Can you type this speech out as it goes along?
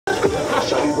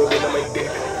Shawty rubbing on my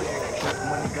dick.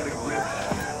 Money got a grip.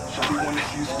 Shawty want a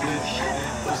few spins.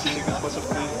 Pussy niggas bust a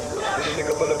fit. Hit a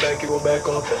nigga from the back, he go back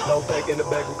on. Now back in the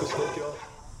back, we can smoke y'all.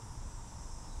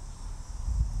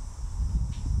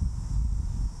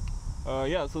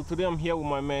 Yeah, so today I'm here with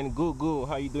my man Googoo.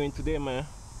 How you doing today, man?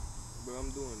 Bro,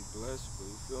 I'm doing blessed, bro.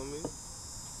 You feel me?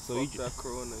 So fuck that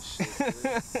corona shit,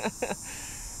 man.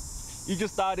 You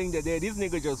just starting the day. This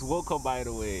nigga just woke up, by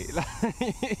the way.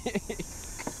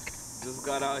 Just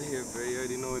got out here, bro. You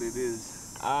already know what it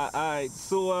is. Alright,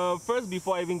 so first,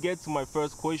 before I even get to my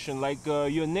first question, like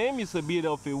your name is a bit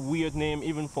of a weird name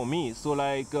even for me. So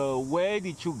like, where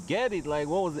did you get it? Like,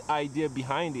 what was the idea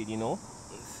behind it, you know?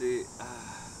 See,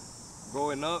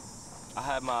 growing up, I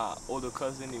had my older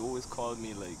cousin. He always called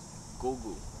me like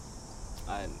Googoo.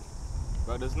 And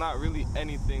bro, there's not really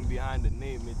anything behind the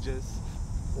name. It just,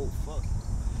 oh fuck,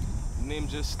 the name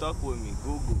just stuck with me,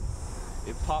 Googoo.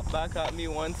 It popped back at me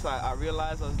once. I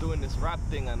realized I was doing this rap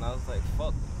thing, and I was like,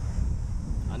 fuck,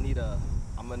 I'm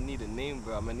gonna need a name,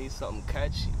 bro. I'm gonna need something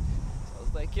catchy. So I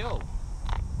was like, yo,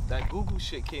 that Googoo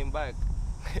shit came back.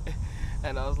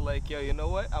 And I was like, yo, you know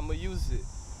what? I'm gonna use it.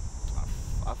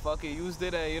 I fucking used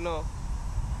it, and you know,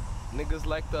 niggas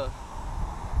like to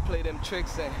play them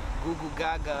tricks and Googoo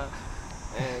Gaga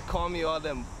and call me all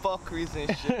them fuckeries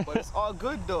and shit. But it's all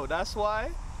good though. That's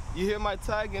why you hear my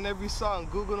tag in every song,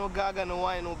 Googoo no Gaga no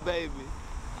wine no baby.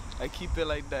 I keep it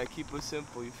like that, keep it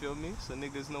simple, you feel me? So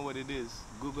niggas know what it is.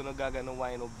 Googoo no Gaga no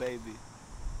wine no baby.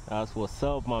 That's what's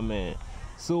up, my man.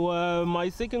 So my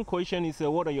second question is,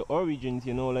 what are your origins,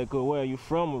 you know? Like, where are you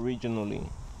from originally?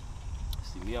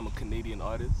 See, me, I'm a Canadian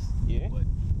artist. Yeah? But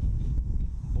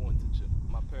born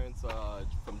to my parents are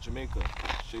from Jamaica,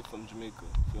 straight from Jamaica,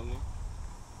 feel me?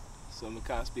 So I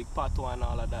can't speak patois and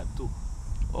all of that too.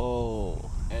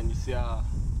 Oh. And you see,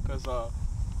 cause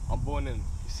I'm born in,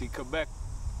 you see, Quebec,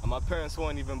 and my parents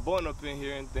weren't even born up in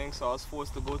here and things, so I was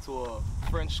forced to go to a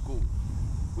French school,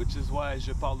 which is why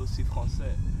je parle aussi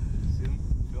français. You see,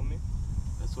 feel me?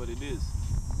 That's what it is.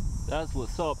 That's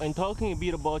what's up. And talking a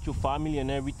bit about your family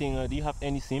and everything, do you have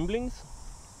any siblings?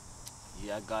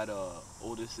 Yeah, I got a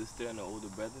older sister and an older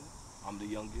brother. I'm the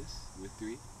youngest. We're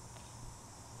 3.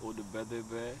 Older brother,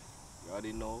 bruh. You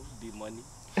already know, D-Money.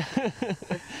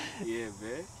 Yeah,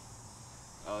 bruh.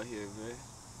 Out here, bruh.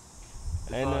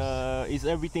 And is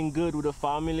everything good with the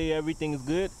family? Everything is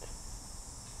good?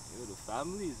 Yo, the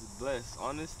family is blessed.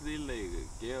 Honestly, like,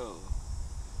 yo,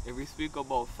 if we speak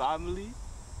about family,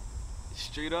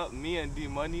 straight up, me and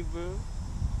D-Money, bro,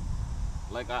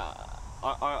 like,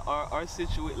 our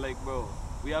situation, like, bro,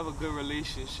 we have a good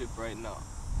relationship right now.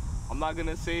 I'm not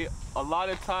gonna say, a lot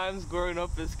of times growing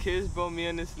up as kids, bro, me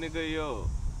and this nigga, yo,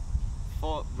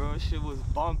 fuck, bro, shit was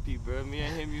bumpy, bro. Me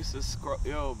and him used to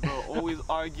yo, bro, always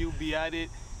argue, be at it.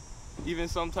 Even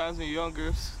sometimes when you're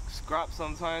younger, scrap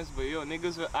sometimes, but yo,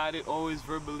 niggas were at it always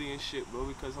verbally and shit, bro,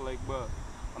 because like, bro,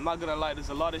 I'm not gonna lie, there's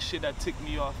a lot of shit that tick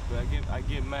me off, bro. I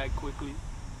get mad quickly,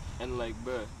 and like,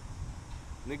 bro,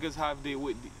 niggas have their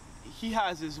way. He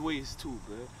has his ways too,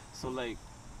 bro. So like,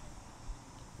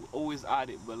 we're always at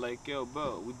it, but like, yo,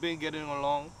 bro, we've been getting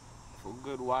along for a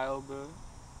good while, bro.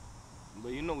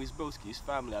 But you know, he's broski, his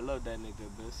family. I love that nigga,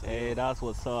 bro. So, Hey, yo, that's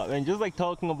what's up. And just like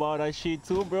talking about that shit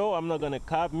too, bro, I'm not gonna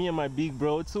cap. Me and my big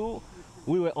bro too,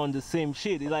 we were on the same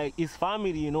shit. It's like, it's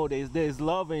family, you know, there's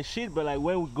love and shit, but like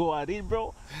when we go at it,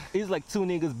 bro, it's like 2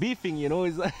 niggas beefing, you know.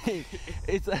 It's like,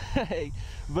 it's like,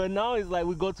 but now it's like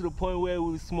we go to the point where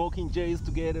we're smoking J's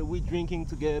together, we drinking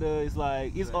together. It's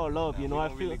like, it's all love, you know. we I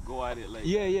don't feel really go at it like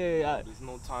yeah, that. yeah. There's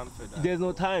no time for that. There's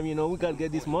no time, you know. We gotta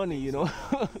get this money, you know.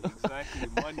 Exactly,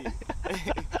 money.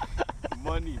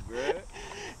 Money, bro.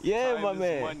 Yeah, Time my is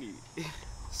man. money.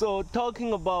 So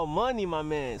talking about money, my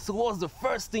man. So what's the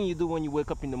first thing you do when you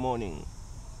wake up in the morning?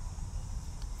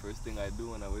 First thing I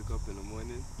do when I wake up in the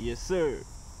morning? Yes, sir.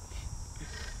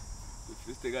 The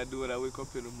first thing I do when I wake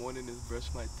up in the morning is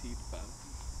brush my teeth, fam.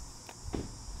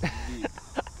 Indeed.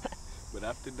 But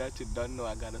after that, you don't know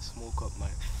I gotta smoke up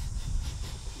my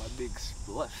big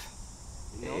spliff.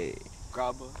 You know? Hey.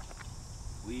 Grabber,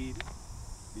 weed,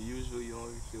 the usual, you know,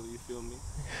 you feel me?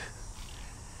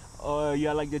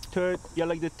 You're like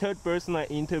the third person I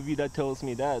interview that tells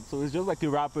me that. So it's just like a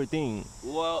rapper thing.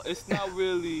 Well, it's not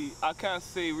really, I can't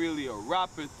say really a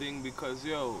rapper thing because,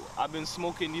 yo, I've been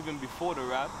smoking even before the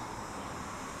rap.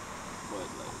 But,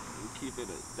 like, we keep it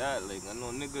at that. Like, I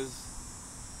know niggas,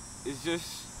 it's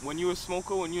just, when you're a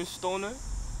smoker, when you're a stoner,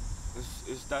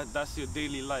 that's your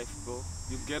daily life, bro.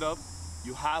 You get up,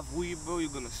 you have weed, bro, you're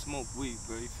gonna smoke weed,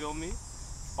 bro. You feel me?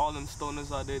 All them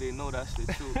stoners out there, they know that's the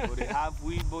truth, bro. They have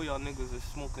weed, bro, y'all niggas are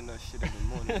smoking that shit in the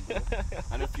morning, bro.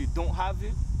 And if you don't have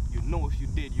it, You know if you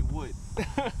did, you would.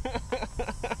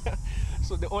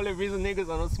 So the only reason niggas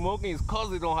are not smoking is cause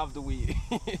they don't have the weed.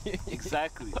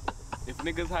 Exactly. If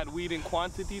niggas had weed in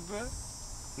quantity, bruh,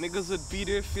 niggas would be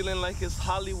there feeling like it's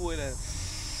Hollywood and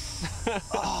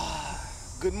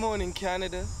good morning,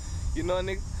 Canada. You know,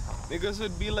 niggas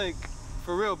would be like,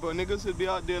 for real, bro. Niggas would be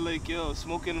out there like, yo,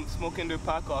 smoking their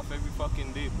pack off every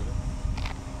fucking day, bro.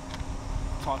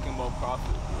 Talking about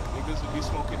profit, bro. Niggas would be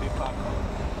smoking their pack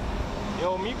off.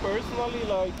 Yo, me personally,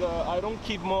 like I don't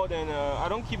keep more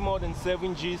than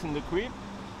 7 G's in the crib.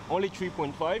 Only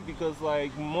 3.5 because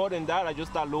like more than that I just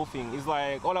start loafing. It's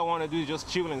like all I want to do is just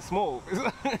chill and smoke.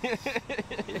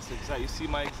 Yes, exactly. You see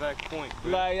my exact point,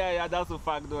 bro. Like yeah, that's a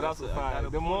fact though. That's a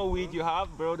fact. The more weed bro. you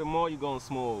have, bro, the more you gonna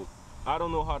smoke. I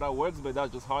don't know how that works, but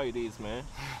that's just how it is, man.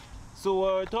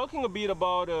 So talking a bit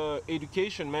about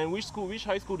education, man. Which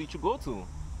high school did you go to?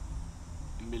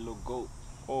 Milo Goat.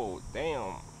 Oh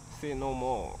damn. Say no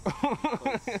more.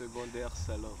 Secondaire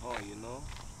Saint Laurent, you know.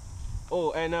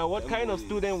 Oh, and what kind of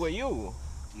student were you?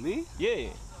 Me? Yeah.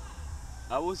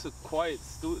 I was a quiet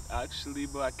student actually,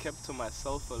 but I kept to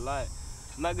myself a lot.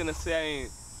 I'm not gonna say I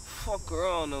ain't fuck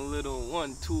around a little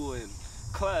 1-2 in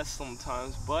class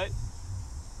sometimes, but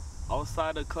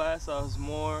outside of class I was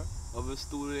more of a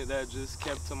student that just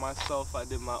kept to myself. I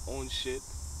did my own shit.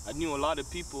 I knew a lot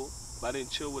of people, but I didn't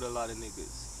chill with a lot of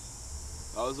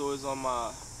niggas. I was always on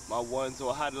my ones,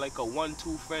 or I had like a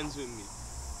 1-2 friends with me.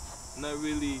 Not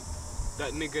really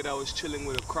that nigga that was chilling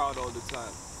with a crowd all the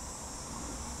time.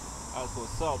 That's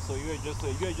what's up. So you're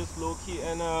just low key.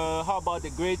 And how about the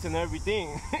grades and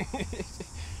everything?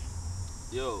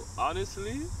 Yo,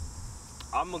 honestly,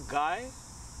 I'm a guy.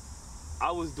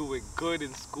 I was doing good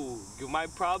in school. My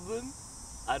problem,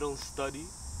 I don't study,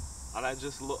 and I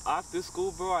just look after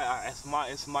school, bro.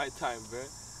 It's my time, bro.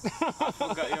 I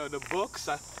forgot, yo, the books.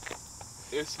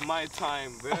 It's my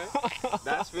time, bro.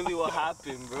 That's really what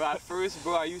happened, bro. At first,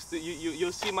 bro, I used to,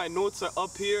 you'll see my notes are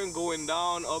up here and going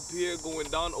down, up here, going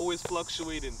down, always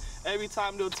fluctuating. Every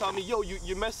time they'll tell me, yo,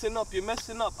 you're messing up, you're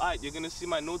messing up. All right, you're gonna see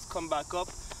my notes come back up,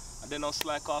 and then I'll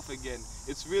slack off again.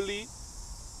 It's really,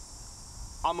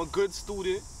 I'm a good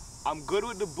student. I'm good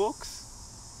with the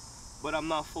books, but I'm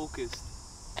not focused.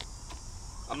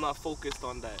 I'm not focused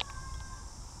on that.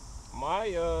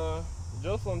 My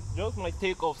just my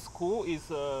take of school is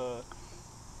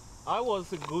I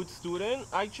was a good student.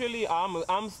 Actually,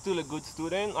 I'm still a good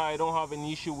student. I don't have an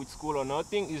issue with school or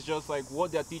nothing. It's just like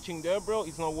what they're teaching there, bro.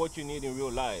 It's not what you need in real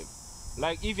life.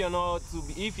 Like if you're not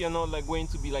like going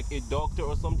to be like a doctor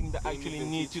or something that actually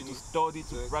needs you to study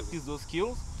to practice those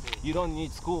skills, you don't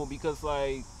need school because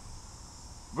like,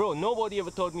 bro, nobody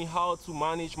ever taught me how to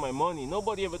manage my money.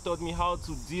 Nobody ever taught me how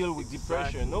to deal with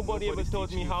depression. Nobody ever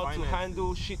taught me how to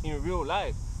handle shit in real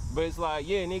life. But it's like,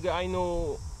 yeah, nigga, I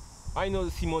know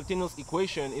the simultaneous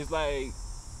equation is like,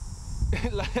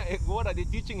 like what are they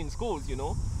teaching in schools, you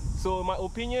know? So my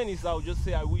opinion is I'll just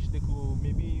say I wish they could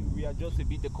maybe readjust a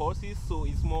bit the courses so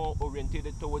it's more oriented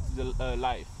towards the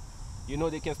life. You know,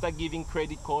 they can start giving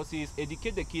credit courses,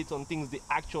 educate the kids on things they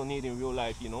actually need in real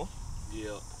life, you know?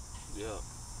 Yeah, yeah.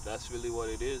 That's really what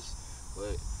it is,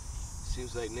 but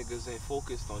seems like niggas ain't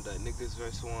focused on that. Niggas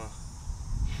just want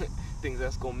things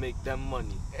that's gonna make them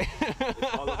money.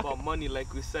 It's all about money,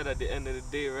 like we said at the end of the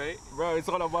day, right? Bro, it's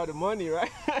all about the money,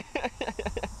 right?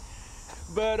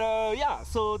 But yeah,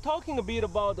 so talking a bit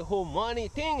about the whole money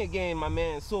thing again, my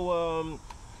man. So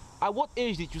at what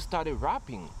age did you start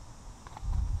rapping?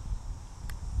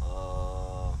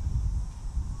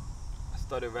 I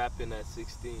started rapping at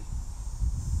 16.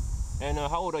 And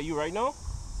how old are you right now?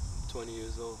 20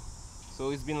 years old. So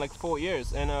it's been like 4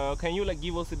 years. And can you like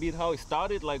give us a bit how it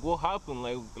started? Like what happened?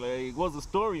 Like what's the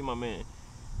story, my man?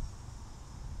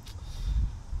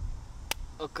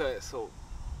 Okay, so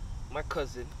my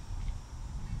cousin,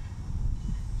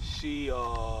 she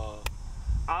I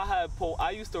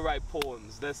used to write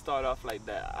poems. Let's start off like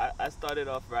that. I started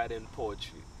off writing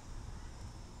poetry.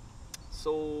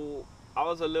 So I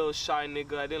was a little shy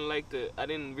nigga. I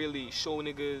didn't really show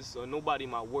niggas or nobody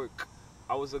my work.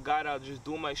 I was a guy that would just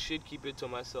do my shit, keep it to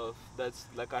myself. That's,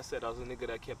 like I said, I was a nigga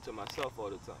that kept to myself all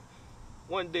the time.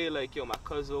 One day, like, yo, my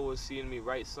cousin was seeing me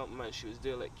write something and she was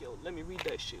there like, yo, let me read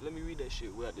that shit, let me read that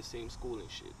shit. We're at the same school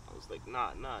and shit. I was like,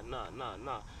 nah.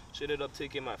 She ended up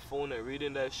taking my phone and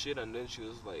reading that shit, and then she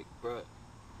was like, bruh,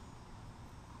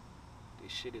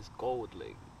 this shit is gold,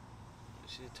 like.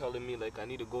 She's telling me like I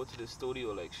need to go to the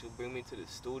studio, like she'll bring me to the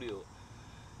studio.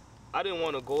 I didn't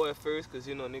want to go at first because,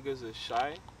 you know, niggas are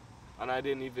shy, and I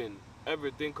didn't even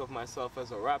ever think of myself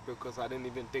as a rapper because I didn't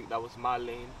even think that was my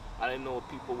lane. I didn't know what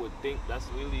people would think. That's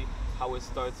really how it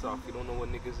starts off. You don't know what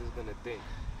niggas is gonna think.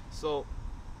 So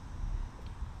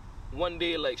one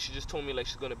day, like, she just told me, like,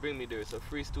 she's gonna bring me there. It's a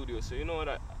free studio. So you know what,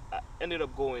 I ended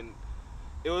up going.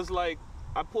 It was like,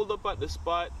 I pulled up at the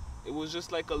spot. It was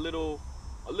just like a little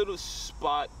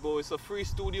spot, bro. It's a free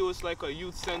studio. It's like a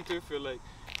youth center for, like,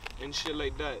 and shit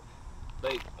like that.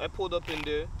 Like, I pulled up in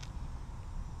there.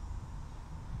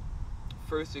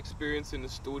 First experience in the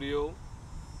studio.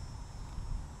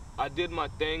 I did my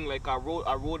thing. Like, I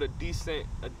wrote a decent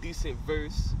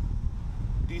verse,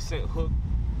 decent hook.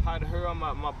 Had her on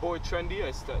my boy Trendy.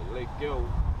 I started, like, yo,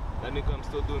 that nigga I'm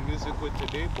still doing music with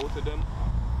today. Both of them,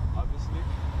 obviously.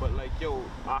 But, like, yo,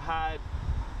 I had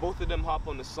both of them hop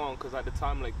on the song, because at the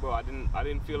time, like, bro, I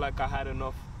didn't feel like I had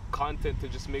enough content to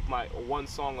just make my one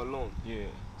song alone. Yeah.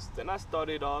 So then I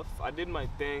started off. I did my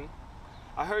thing.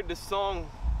 I heard the song.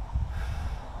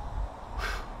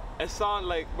 It sounded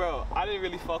like, bro, I didn't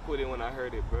really fuck with it when I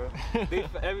heard it, bro.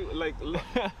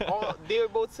 They were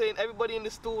both saying, everybody in the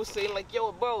studio was saying, like,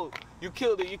 yo, bro, you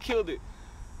killed it, you killed it.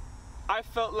 I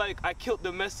felt like I killed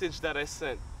the message that I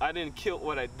sent. I didn't kill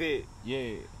what I did.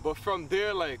 Yeah. But from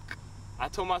there, like, I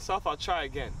told myself I'll try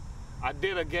again. I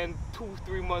did again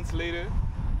 2-3 months later.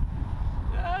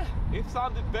 It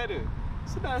sounded better.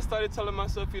 So then I started telling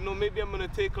myself, you know, maybe I'm gonna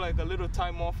take like a little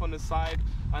time off on the side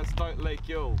and start, like,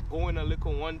 yo, going a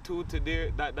little 1-2 to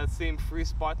there, that same free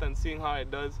spot, and seeing how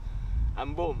it does.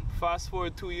 And boom, fast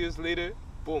forward 2 years later,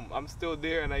 boom, I'm still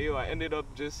there. And I ended up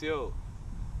just, yo,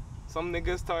 some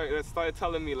niggas started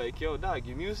telling me, like, yo, dog,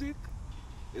 your music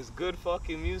is good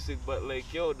fucking music, but,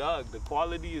 like, yo, dog, the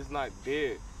quality is not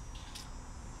there.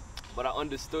 But I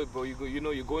understood, bro. You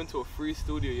know, you go into a free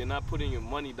studio. You're not putting your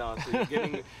money down, so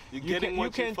you're getting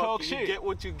what you fucking. You get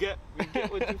what you get. You get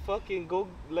what you fucking go.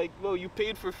 Like, bro, you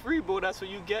paid for free, bro. That's what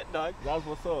you get, dog. That's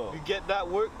what's up. You get that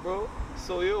work, bro.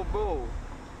 So, yo, bro,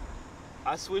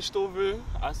 I switched over.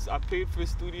 I paid for a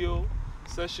studio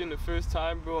session the first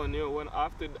time, bro. And, yo, when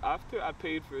after I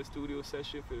paid for a studio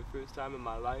session for the first time in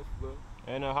my life, bro.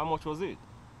 And how much was it?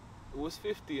 It was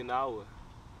 $50 an hour.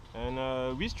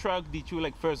 And which track did you,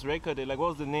 like, first record it? Like, what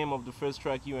was the name of the first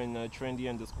track you and Trendy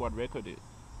and the squad recorded?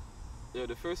 Yeah,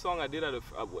 the first song I did at the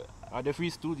free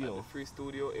studio. At the free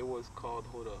studio, it was called,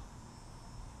 hold up,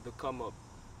 The Come Up.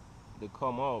 The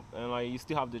Come Up. And, like, you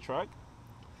still have the track?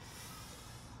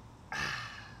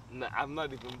 Nah, I'm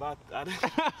not even about that.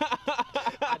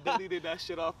 I deleted that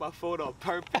shit off my phone on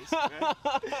purpose, man.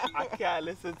 I can't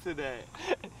listen to that.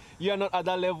 You're not at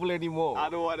that level anymore. I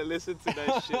don't want to listen to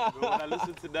that shit, bro. When I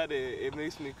listen to that, it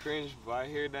makes me cringe, bro. I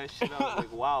hear that shit, I was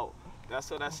like, wow,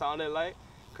 that's what that sounded like?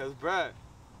 Because, bruh,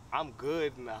 I'm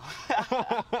good now.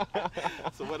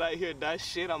 So when I hear that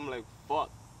shit, I'm like, fuck,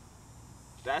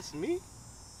 that's me?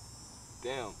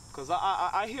 Damn. Because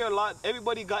I hear a lot,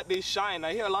 everybody got their shine.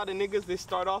 I hear a lot of niggas, they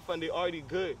start off and they already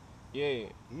good. Yeah.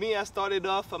 Me, I started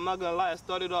off, I'm not gonna lie, I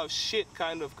started off shit,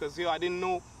 kind of, because, yo, I didn't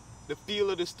know the feel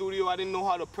of the studio. I didn't know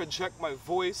how to project my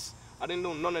voice. I didn't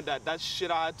know none of that. That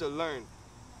shit I had to learn.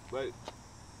 But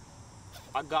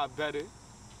I got better.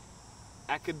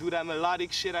 I could do that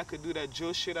melodic shit. I could do that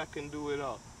drill shit. I can do it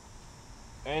all.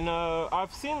 And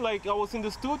I've seen, like, I was in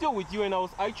the studio with you and I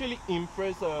was actually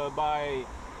impressed by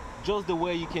just the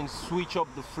way you can switch up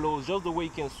the flows, just the way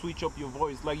you can switch up your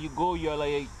voice. Like, you go, you're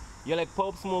like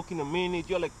Pop Smoke in a minute,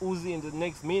 you're like Uzi in the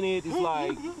next minute. It's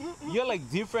like, you're like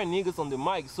different niggas on the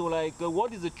mic. So, like,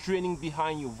 what is the training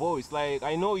behind your voice? Like,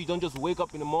 I know you don't just wake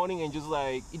up in the morning and just,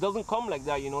 like, it doesn't come like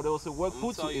that, you know. There was a work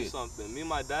put to it. I'll tell you something. Me and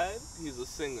my dad, he's a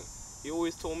singer. He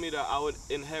always told me that I would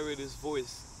inherit his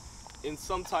voice in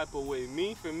some type of way.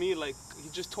 For me, like, he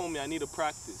just told me I need to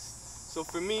practice. So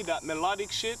for me, that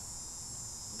melodic shit,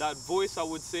 that voice, I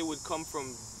would say, would come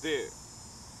from there.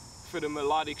 For the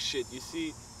melodic shit, you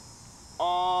see.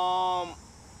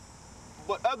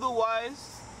 But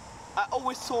otherwise, I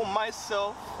always told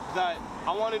myself that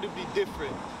I wanted to be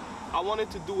different. I wanted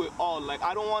to do it all. Like,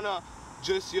 I don't want to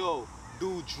just, yo,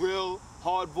 do drill,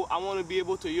 hard voice. I want to be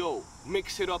able to, yo,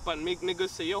 mix it up and make niggas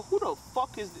say, yo, who the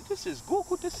fuck is this? This is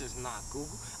Googoo, this is not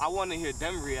Googoo. I want to hear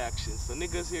them reactions. So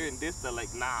niggas hearing this, they're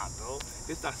like, nah, bro.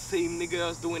 This that same nigga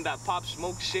that's doing that Pop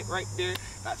Smoke shit right there.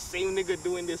 That same nigga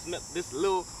doing this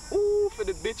little, ooh, for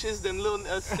the bitches, them little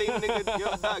same nigga,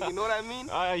 yo, dog, you know what I mean?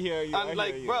 I hear you, I'm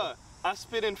like, bruh, I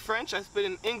spit in French, I spit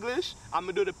in English, I'm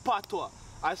gonna do the patois.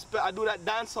 I do that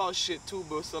dancehall shit too,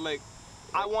 bro. So, like,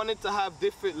 I wanted to have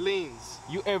different lanes.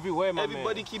 You everywhere, my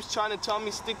Everybody man. keeps trying to tell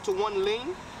me stick to one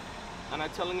lane, and I'm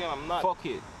telling him I'm not. Fuck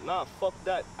it. Nah, fuck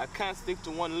that. I can't stick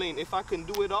to one lane. If I can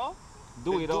do it all,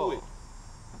 do then it do all. it.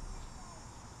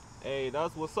 Hey,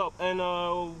 that's what's up. And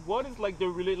what is, like,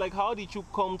 like, how did you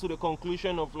come to the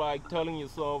conclusion of, like, telling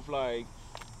yourself, like,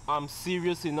 I'm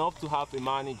serious enough to have a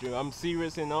manager, I'm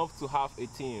serious enough to have a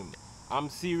team, I'm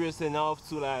serious enough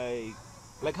to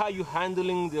like how you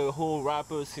handling the whole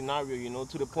rapper scenario, you know,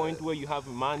 to the point where you have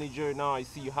a manager now. I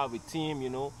see you have a team, you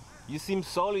know. You seem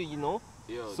solid, you know.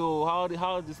 Yo, So how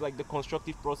this like the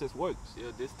constructive process works?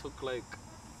 yo, this took like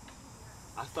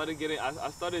I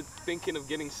started thinking of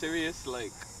getting serious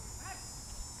like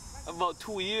about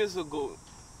 2 years ago.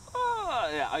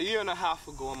 Yeah, a year and a half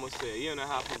ago, I must say, a year and a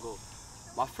half ago.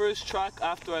 My first track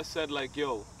after I said like,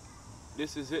 yo,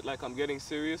 this is it, like I'm getting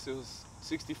serious, it was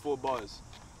 64 bars.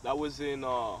 That was in,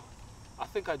 I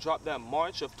think I dropped that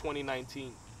March of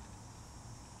 2019.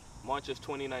 March of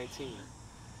 2019.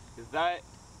 That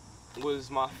was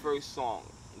my first song,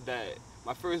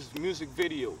 my first music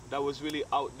video that was really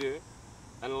out there.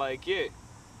 And like, yeah,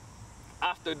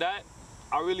 after that,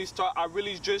 I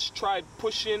really just tried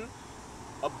pushing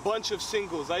a bunch of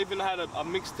singles. I even had a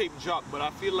mixtape drop, but I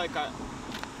feel like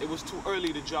it was too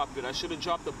early to drop it. I should have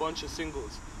dropped a bunch of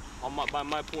singles by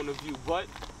my point of view. But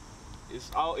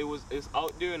it's out. It's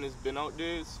out there and it's been out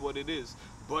there. It's what it is.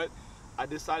 But I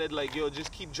decided like, yo,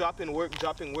 just keep dropping work,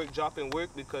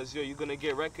 because yo, you're gonna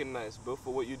get recognized, bro,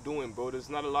 for what you're doing, bro. There's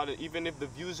not a lot of, even if the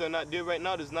views are not there right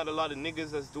now, there's not a lot of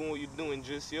niggas that's doing what you're doing.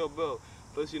 Just yo, bro.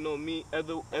 Plus, you know me,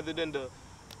 other than the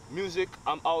music,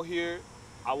 I'm out here.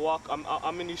 I walk,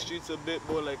 I'm in these streets a bit,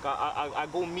 bro. Like I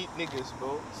go meet niggas,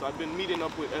 bro. So I've been meeting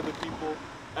up with other people,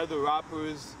 other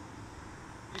rappers.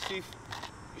 You see,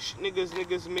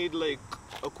 niggas made like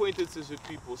acquaintances with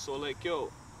people. So like, yo,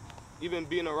 even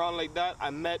being around like that, I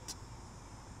met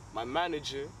my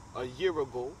manager a year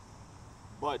ago,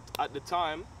 but at the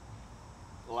time,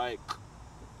 like,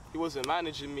 he wasn't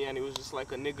managing me, and he was just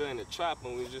like a nigga in a trap,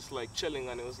 and we was just like chilling,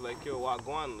 and it was like, yo, what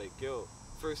going? Like, yo,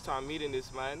 first time meeting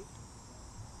this man.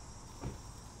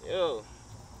 Yo,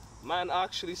 man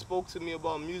actually spoke to me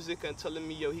about music and telling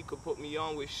me, yo, he could put me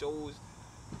on with shows.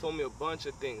 Told me a bunch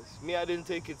of things. Me, I didn't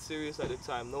take it serious at the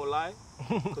time, no lie.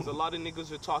 Because a lot of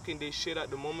niggas were talking their shit at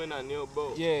the moment, and yo,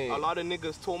 bro, Yeah. a lot of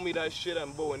niggas told me that shit,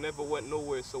 and bro, it never went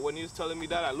nowhere. So when he was telling me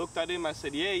that, I looked at him, I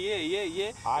said, yeah.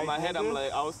 In my head, I'm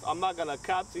like, I'm not gonna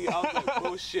cap to you. I was like,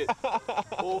 bullshit.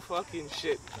 Whole fucking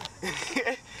shit.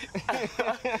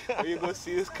 When you go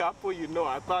see this capo, you know,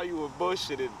 I thought you were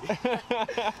bullshitting me.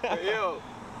 But yo,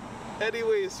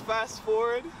 anyways, fast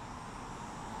forward.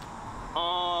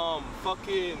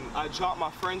 I dropped my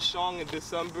French song in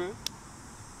December.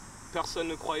 Personne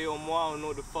ne croyait en moi. I don't know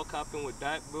what the fuck happened with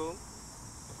that, bro.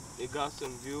 It got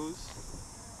some views.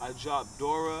 I dropped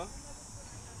Dora.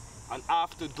 And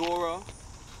after Dora,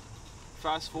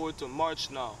 fast forward to March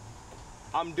now.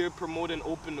 I'm there promoting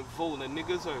Open the Vote, and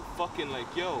niggas are fucking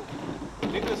like, yo,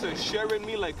 niggas are sharing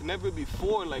me like never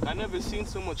before. Like, I never seen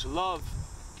so much love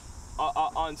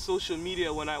on social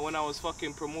media when I was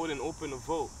fucking promoting Open the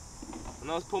Vote. When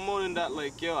I was promoting that,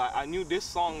 like, yo, I knew this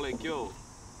song, like, yo,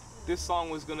 this song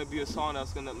was gonna be a song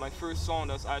my first song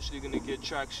that's actually gonna get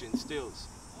traction, stills.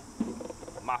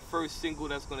 My first single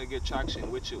that's gonna get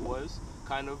traction, which it was,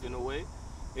 kind of, in a way.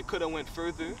 It could have went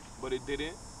further, but it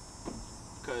didn't,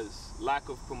 because lack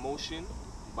of promotion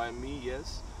by me,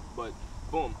 yes, but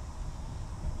boom.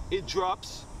 It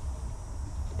drops,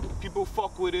 people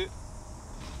fuck with it.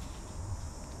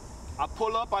 I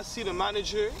pull up, I see the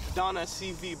manager down at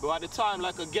CV, but at the time,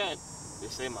 like, again,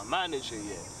 this ain't my manager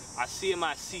yet. I see him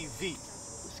at CV.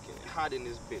 It's getting hot in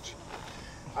this bitch.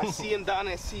 I see him down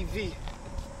at CV.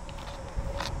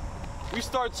 We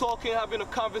start talking, having a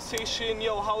conversation.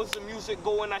 Yo, how's the music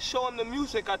going? I show him the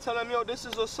music. I tell him, yo, this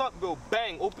is what's up, bro.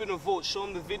 Bang, Open the Vote. Show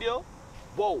him the video.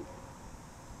 Whoa.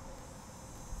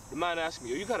 The man asked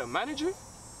me, yo, you got a manager?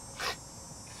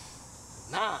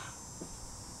 Nah.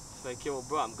 Like, yo,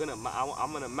 bro, I'm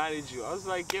gonna manage you. I was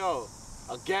like, yo,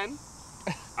 again,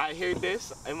 I hear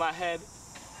this in my head.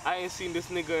 I ain't seen this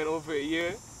nigga in over a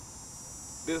year.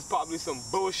 There's probably some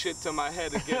bullshit to my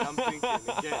head again, I'm thinking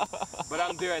again. But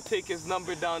I'm there, I take his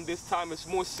number down this time. It's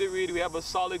more serious. We have a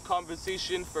solid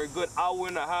conversation for a good hour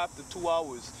and a half to 2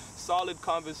 hours. Solid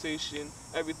conversation,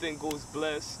 everything goes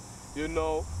blessed, you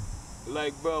know.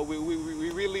 Like, bro, we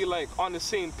really, like, on the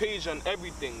same page on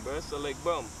everything, bro. So, like,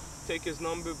 boom. Take his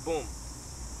number, boom.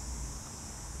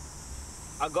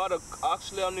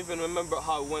 Actually, I don't even remember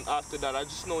how it went after that. I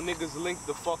just know niggas linked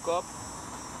the fuck up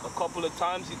a couple of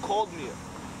times. He called me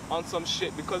on some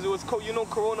shit because it was, you know,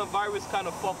 coronavirus kind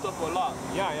of fucked up a lot.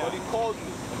 Yeah. But he called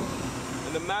me.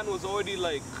 And the man was already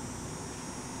like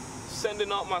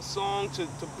sending out my song to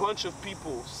a bunch of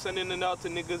people. Sending it out to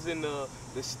niggas in the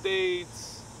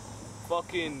States.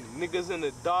 Fucking niggas in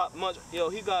the dot much. Yo,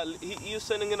 he was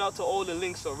sending it out to all the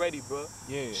links already, bro.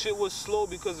 Yeah. Shit was slow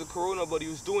because of Corona, but he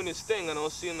was doing his thing, and I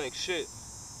was seeing like, shit,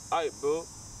 alright, bro.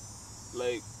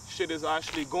 Like, shit is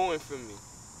actually going for me.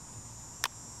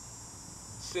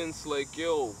 since like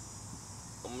yo,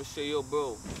 I'm gonna say yo,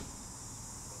 bro.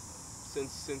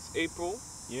 Since April,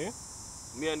 Yeah,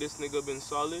 me and this nigga been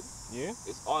solid. yeah.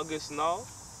 It's August now.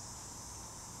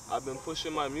 I've been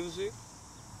pushing my music.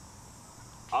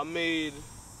 I made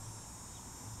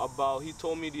about. He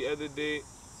told me the other day.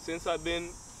 Since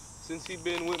he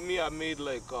been with me, I made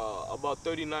like about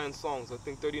 39 songs. I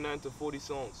think 39 to 40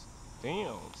 songs.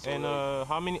 Damn. So, And like-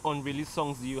 how many unreleased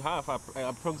songs do you have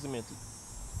approximately?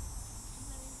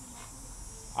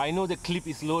 I know the clip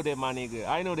is loaded, my nigga.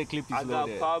 I know the clip is I got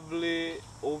loaded. probably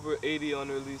over 80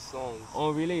 unreleased songs.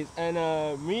 Unreleased. And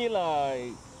me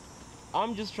like,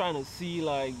 I'm just trying to see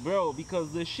like, bro,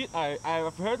 because the shit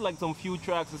I've heard like some few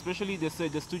tracks, especially the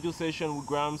studio session with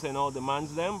Grams and all the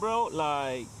mans them, bro.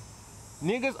 Like,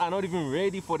 niggas are not even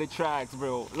ready for the tracks,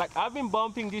 bro. Like, I've been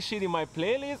bumping this shit in my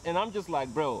playlist, and I'm just like,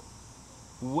 bro,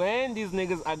 when these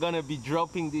niggas are gonna be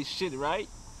dropping this shit, right?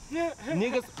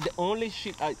 Niggas, the only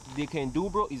shit they can do,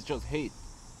 bro, is just hate.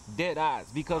 Dead ass.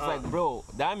 Because, like, bro,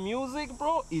 that music,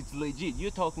 bro, it's legit.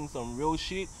 You're talking some real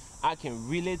shit. I can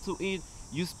relate to it.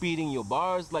 You speeding your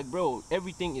bars, like, bro,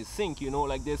 everything is sync, you know?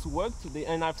 Like, there's work today,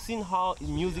 and I've seen how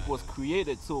music was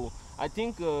created, so I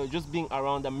think just being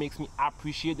around that makes me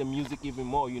appreciate the music even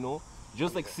more, you know?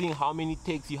 Just like seeing how many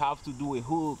takes you have to do a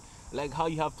hook, like how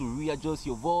you have to readjust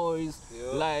your voice, Yeah.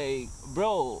 like,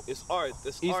 bro. It's art.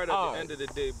 It's art at the end of the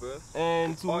day, bro.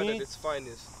 And It's to art me, at its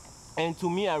finest. and to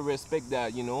me, I respect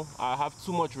that, you know? I have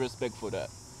too much respect for that.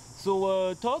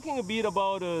 So, talking a bit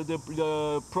about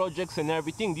the projects and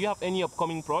everything, do you have any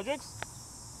upcoming projects?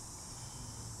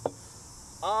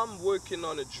 I'm working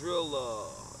on a drill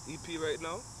EP right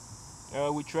now.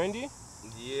 With Trendy?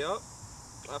 Yeah.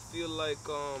 I feel like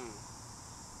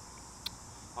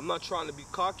I'm not trying to be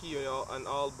cocky and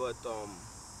all, but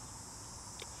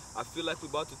I feel like we're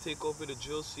about to take over the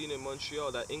drill scene in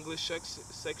Montreal. That English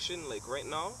section, like right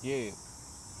now, Yeah.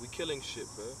 we killing shit,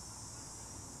 bro.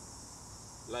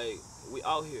 Like, we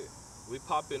out here. We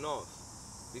popping off.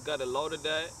 We got a lot of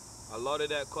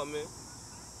that coming.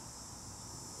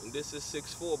 And this is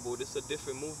 6'4", bro. This is a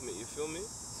different movement, you feel me?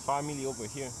 It's family over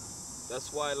here.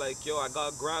 That's why, like, yo, I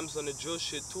got grams on the drill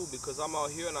shit too, because I'm out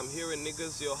here and I'm hearing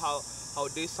niggas, yo, how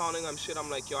they sounding. I'm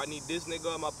like, yo, I need this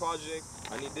nigga on my project.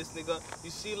 I need this nigga. You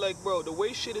see, like, bro, the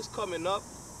way shit is coming up,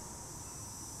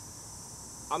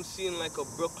 I'm seeing like a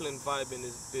Brooklyn vibe in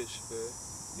this bitch, bro.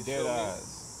 You Dead feel me?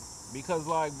 ass. Because,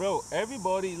 like, bro,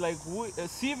 everybody, like,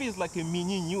 CV is like a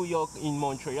mini New York in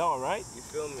Montreal, right? You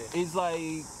feel me? It's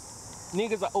like,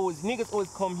 niggas always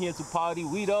come here to party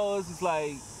with us. It's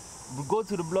like, we go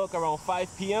to the block around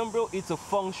 5 p.m., bro. It's a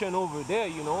function over there,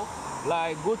 you know?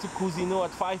 Like, go to Cusino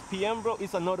at 5 p.m., bro.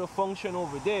 It's another function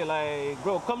over there. Like,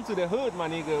 bro, come to the hood, my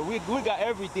nigga. We got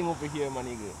everything over here, my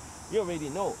nigga. You already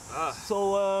know.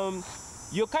 So,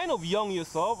 you're kind of young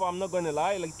yourself, I'm not gonna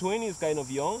lie. Like, 20 is kind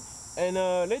of young. And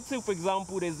let's say, for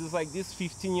example, there's this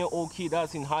 15-year-old kid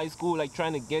that's in high school, like,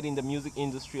 trying to get in the music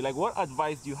industry. Like, what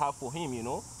advice do you have for him, you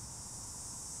know?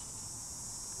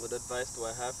 What advice do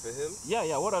I have for him?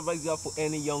 Yeah, what advice do you have for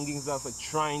any youngins that's, like,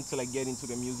 trying to, like, get into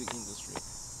the music industry?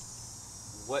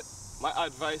 What my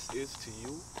advice is to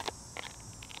you,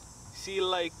 see,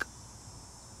 like,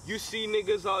 you see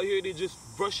niggas out here, they just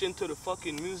rush into the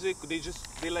fucking music.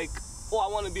 They like, oh, I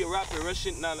want to be a rapper, rush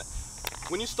in. Nah.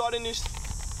 When you starting this,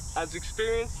 as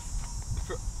experience,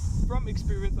 from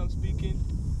experience I'm speaking,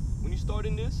 when you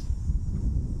starting this,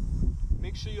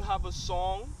 make sure you have a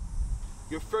song,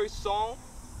 your first song,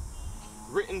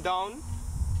 written down,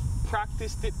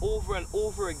 practiced it over and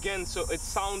over again so it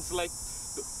sounds like,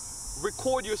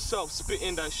 record yourself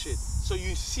spitting that shit. So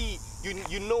you see,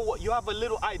 you know what, you have a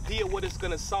little idea what it's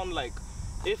gonna sound like.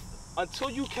 Until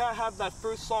you can't have that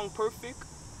first song perfect,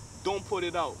 don't put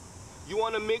it out. You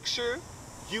wanna make sure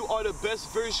you are the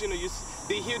best version of you.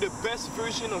 They hear the best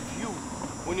version of you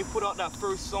when you put out that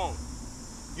first song.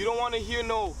 You don't wanna hear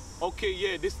no, okay,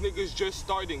 yeah, this nigga's just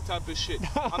starting type of shit.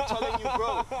 I'm telling you,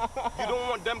 bro, you don't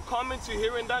want them commenting,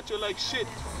 hearing that, you're like, shit,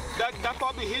 that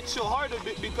probably hits you hard a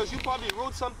bit because you probably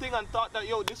wrote something and thought that,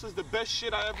 yo, this is the best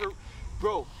shit I ever,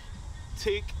 bro,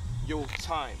 take your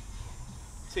time.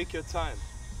 Take your time.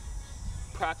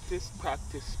 Practice,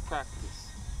 practice, practice.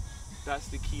 That's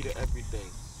the key to everything.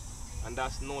 And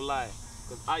that's no lie.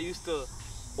 Because I used to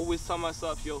always tell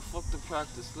myself, yo, fuck the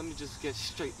practice. Let me just get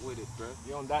straight with it, bro.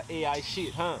 You're on that AI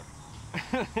shit, huh?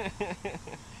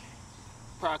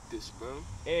 Practice, bro.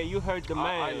 Hey, you heard the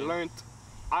man.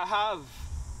 I have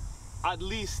at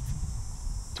least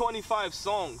 25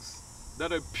 songs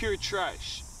that are pure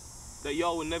trash that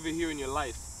y'all will never hear in your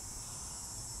life.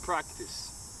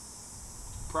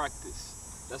 Practice.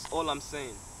 Practice. That's all I'm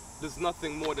saying. There's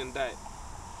nothing more than that.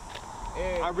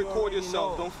 Hey, And you record already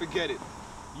yourself, know. don't forget it.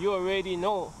 You already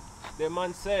know. The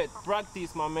man said,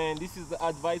 practice, my man. This is the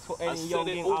advice for I any said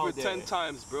it youngin over out there. 10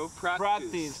 times, bro.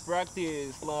 Practice.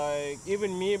 Like,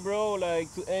 even me, bro,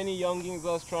 like, to any youngins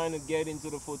that's trying to get into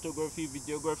the photography,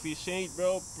 videography shade,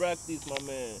 bro, practice, my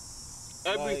man.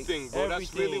 Everything, Like, bro.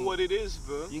 That's really everything. what it is,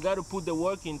 bro. You got to put the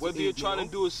work into Whether it, you're trying you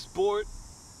to know? do a sport,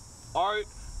 art,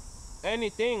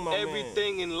 Anything, my man.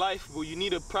 everything in life, bro, you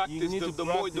need to practice. You need to the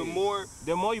practice. more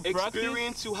The more you practice,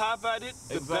 experience you have at it,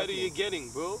 the better Exactly. you're getting,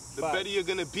 bro. The Facts. better you're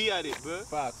gonna be at it, bro.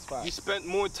 facts. You spent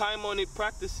more time on it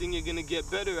practicing, you're gonna get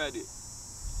better at it.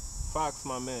 Facts,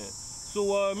 my man.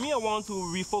 So me, I want to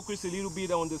refocus a little bit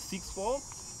on the sixth form.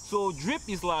 So drip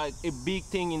is like a big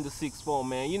thing in the sixth form,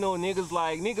 man. You know, niggas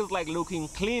like looking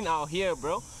clean out here,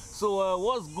 bro. So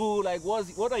what's good? Like,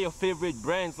 what are your favorite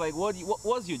brands? Like,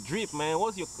 what's your drip, man?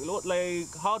 What's your like?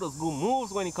 How does Googoo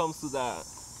moves when it comes to that?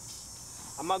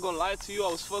 I'm not gonna lie to you,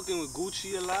 I was fucking with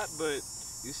Gucci a lot, but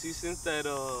you see, since that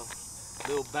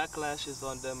little backlash is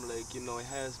on them, like, you know, it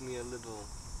has me a little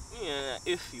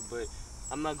iffy, but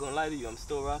I'm not gonna lie to you, I'm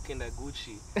still rocking that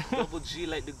Gucci. Double G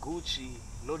like the Gucci.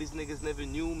 Know these niggas never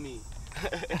knew me.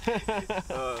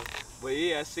 But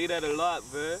yeah, I say that a lot,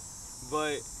 bruh.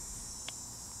 But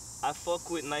I fuck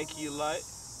with Nike a lot.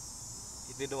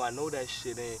 Even though I know that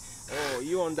shit ain't. Oh,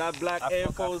 you on that black Air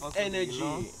Force energy? You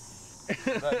know?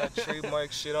 Got that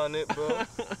trademark shit on it, bro.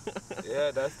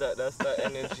 Yeah, that's that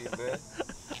energy, man.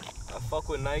 I fuck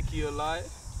with Nike a lot.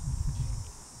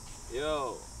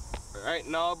 Yo, right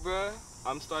now, bro,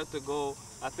 I'm starting to go.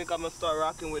 I think I'm gonna start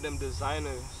rocking with them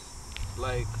designers.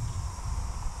 Like,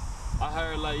 I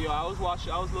heard, like, yo, I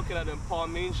was looking at them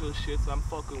Palm Angel shits. I'm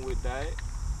fucking with that.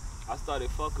 I started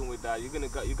fucking with that. You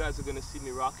guys are gonna see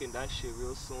me rocking that shit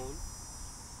real soon.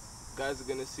 You guys are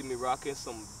gonna see me rocking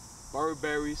some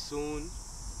Burberry soon.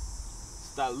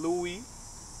 It's that Louis.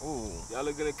 Ooh. Y'all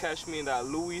are gonna catch me in that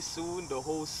Louis soon, the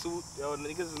whole suit. Yo,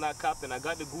 niggas is not copping. I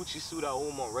got the Gucci suit at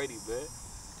home already, man.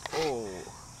 Oh.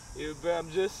 Yeah, bro,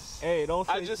 I'm just. Hey, don't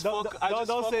say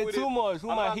don't say too much. Who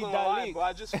might hit that leak? Bro.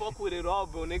 I just fuck with it all,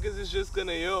 bro. Niggas is just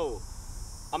gonna, yo.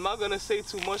 I'm not gonna say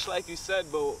too much like you said,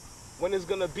 but when it's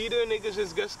gonna be there, niggas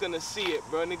is just gonna see it,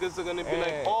 bro. Niggas are gonna be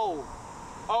like,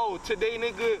 oh, today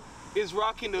nigga is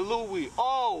rocking the Louis.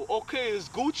 Oh, okay, it's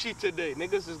Gucci today.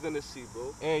 Niggas is gonna see,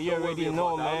 bro. Hey, you Don't already worry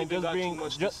know, about that. I man. don't even got too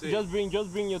much to say. Just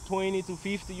bring your 20 to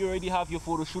 50. You already have your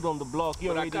photo shoot on the block. You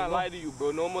But I already can't know. lie to you,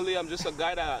 bro. Normally, I'm just a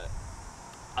guy that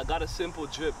I got a simple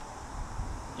drip.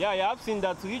 Yeah, I've seen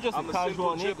that too. You just I'm a a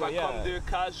casual simple drip. nigga, I yeah. come there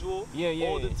casual Yeah.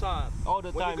 all the time. All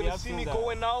the When time, you're yeah, gonna I've see seen me that.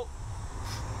 going out,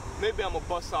 maybe I'm gonna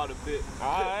bust out a bit.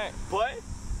 Alright. But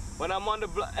when I'm on the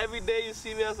block, every day you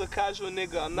see me as a casual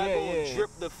nigga. I'm not gonna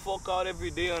drip the fuck out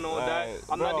every day and all that.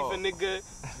 I'm not even a nigga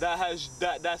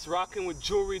that's rocking with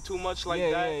jewelry too much like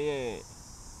that. Yeah.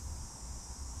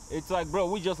 It's like, bro,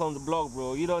 we just on the block,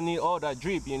 bro. You don't need all that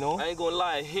drip, you know? I ain't gonna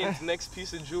lie, hint, next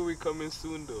piece of jewelry coming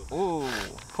soon though. Oh,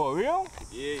 for real?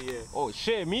 Yeah. Oh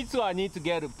shit, me too. I need to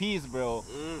get a piece, bro.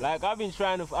 Like I'm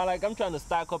trying to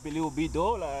stack up a little bit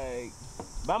though, like.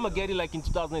 But I'm gonna get it like in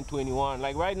 2021.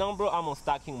 Like right now, bro, I'm on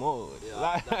stacking mode. Yeah,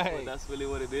 like, that's really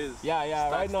what it is. Yeah.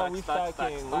 Stack, Right now stack, we stack,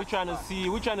 stacking. stack, We're trying to see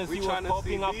what's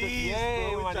popping up.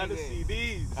 Yeah, we're trying to see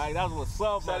these. Like that's what's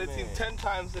up, Started man. seeing 10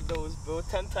 times of those, bro.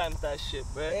 10 times that shit,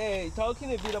 bro. Hey,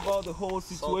 talking a bit about the whole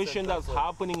situation that's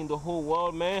happening in the whole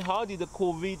world, man. How did the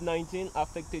COVID-19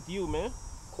 affected you, man?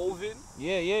 COVID?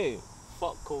 Yeah.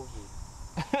 Fuck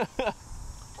COVID.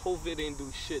 COVID ain't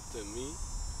do shit to me.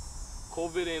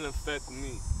 COVID ain't affect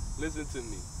me. Listen to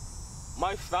me.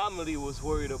 My family was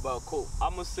worried about COVID.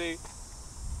 I'ma say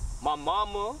my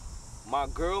mama, my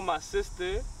girl, my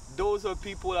sister, those are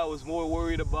people that was more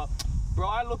worried about. Bro,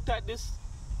 I looked at this.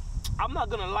 I'm not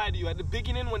gonna lie to you. At the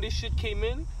beginning when this shit came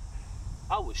in,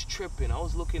 I was tripping. I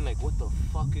was looking like, what the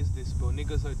fuck is this, bro?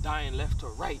 Niggas are dying left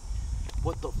or right.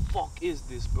 What the fuck is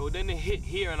this, bro? Then it hit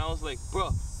here and I was like, bro,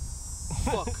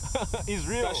 fuck. It's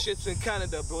real. That shit's in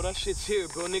Canada, bro. That shit's here,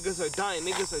 bro. Niggas are dying.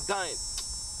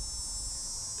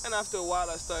 And after a while,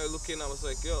 I started looking. I was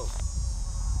like, yo,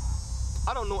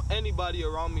 I don't know anybody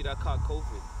around me that caught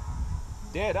COVID.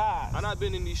 Dead ass. And I've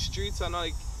been in these streets, and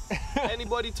like,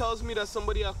 anybody tells me that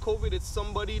somebody has COVID, it's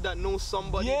somebody that knows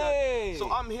somebody. Yay. So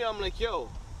I'm here. I'm like, yo,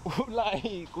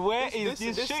 like, where is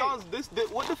this shit?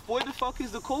 Where the fuck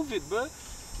is the COVID, bro?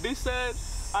 They said,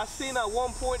 I seen at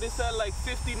one point they said like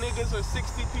 50 niggas or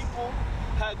 60 people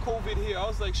had COVID here. I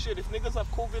was like, shit, if niggas have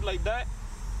COVID like that,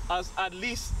 as at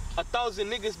least 1,000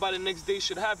 niggas by the next day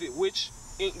should have it, which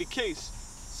ain't the case.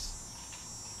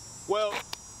 Well,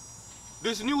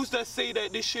 there's news that say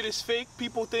that this shit is fake.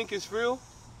 People think it's real.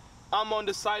 I'm on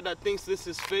the side that thinks this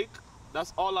is fake.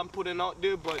 That's all I'm putting out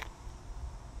there, but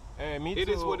Hey, me it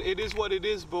too. is what it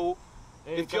is, bro.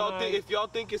 Hey, If y'all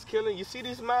think it's killing, you see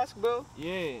this mask, bro?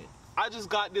 Yeah. I just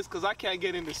got this because I can't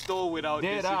get in the store without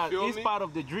Dead this. You ass. feel It's me? part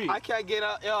of the drip. I can't get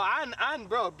out. Yo, and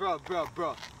bro.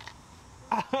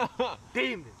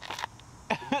 Damon.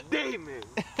 Damon.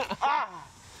 Ah.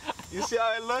 You see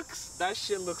how it looks? That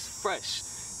shit looks fresh.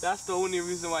 That's the only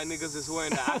reason why niggas is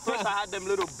wearing that. At first I had them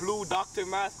little blue doctor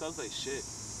masks. I was like, shit.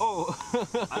 Oh.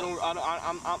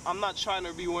 I'm not trying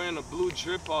to be wearing a blue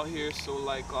drip out here, so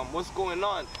like, what's going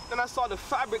on? Then I saw the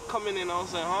fabric coming in, I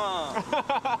was like,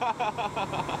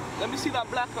 Let me see that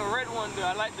black and red one there.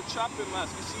 I like the trapping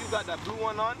mask. You see you got that blue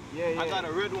one on? Yeah. I got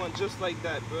a red one just like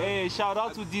that, bro. Hey, shout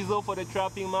out to Diesel for the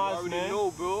trapping You mask, already man.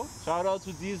 know, bro. Shout out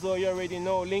to Diesel, you already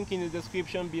know. Link in the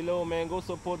description below, man. Go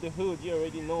support the hood, you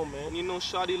already know, man. And you know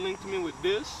Shawty linked me with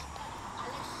this.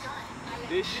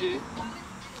 This shit.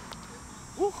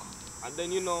 Woo. And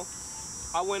then, you know,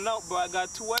 I went out, bro. I got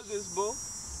 2 others, bro.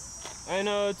 And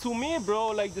to me, bro,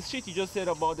 like the shit you just said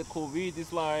about the COVID,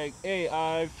 it's like, hey,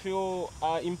 I feel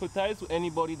I empathize with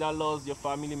anybody that lost their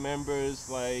family members,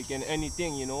 like, and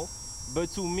anything, you know. But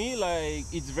to me, like,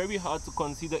 it's very hard to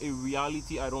consider a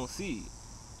reality I don't see.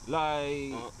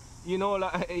 Like, you know,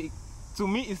 like, to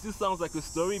me, it still sounds like a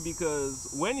story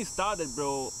because when it started,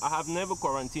 bro, I have never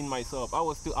quarantined myself. I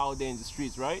was still out there in the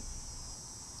streets, right?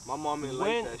 My mom ain't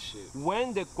like that shit.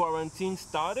 When the quarantine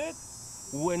started,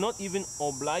 we were not even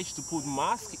obliged to put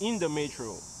masks in the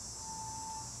metro.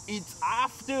 It's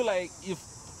after like you've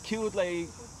killed like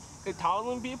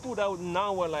 1,000 people that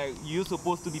now we're like, you're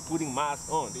supposed to be putting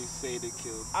masks on. They say they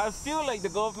killed. I feel like the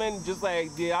government just like,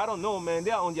 I don't know, man,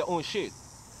 they are on their own shit.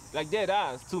 Like dead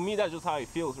ass. To me, that's just how it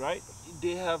feels, right?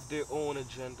 They have their own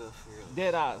agenda for real.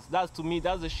 Dead ass. That's to me,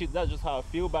 that's the shit, that's just how I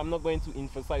feel, but I'm not going to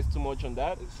emphasize too much on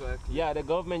that. Exactly. Yeah, the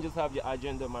government just have their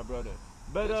agenda, my brother.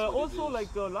 But also,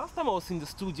 like, last time I was in the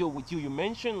studio with you, you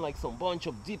mentioned, like, some bunch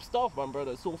of deep stuff, my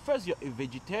brother. So, first, you're a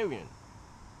vegetarian.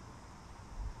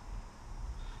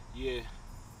 Yeah.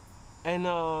 And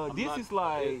this is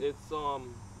like... It's,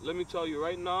 let me tell you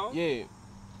right now. Yeah.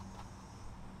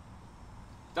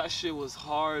 That shit was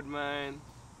hard, man.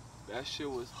 That shit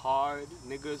was hard.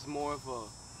 Nigga's more of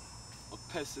a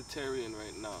pescatarian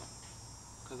right now.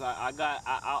 Cause I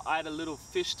add a little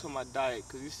fish to my diet.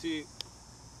 Cause you see,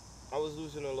 I was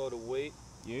losing a lot of weight.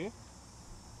 Yeah.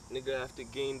 Nigga have to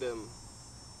gain them.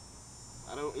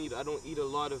 I don't eat a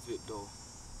lot of it though.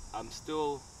 I'm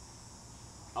still,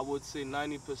 I would say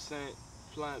 90%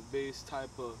 plant-based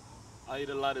type of. I eat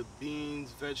a lot of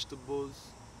beans,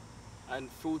 vegetables,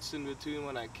 and fruits in between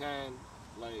when I can.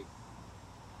 Like,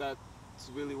 that's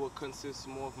really what consists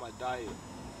more of my diet.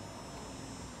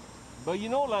 But you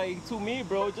know, like, to me,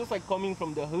 bro, just like coming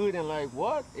from the hood and like,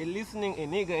 what? And listening, a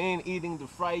nigga ain't eating the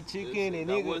fried chicken, Listen,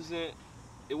 a nigga...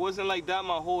 It wasn't like that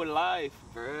my whole life,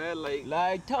 bruh.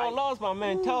 Like, tell us, my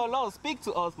man, tell us, speak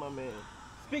to us, my man.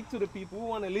 Speak to the people who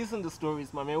want to listen to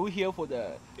stories, my man. We're here for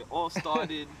that. It all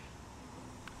started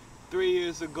 3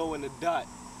 years ago in the dot.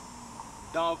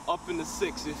 Down up in the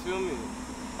 6, you feel me?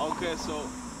 Okay, so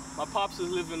my pops was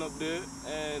living up there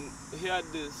and he had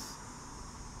this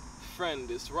friend,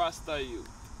 this Rasta youth,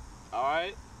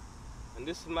 alright? And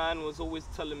this man was always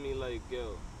telling me like,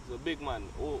 yo, he's a big man,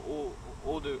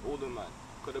 older man.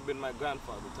 Could have been my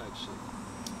grandfather type shit.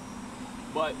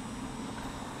 But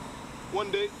one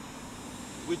day,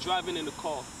 we're driving in the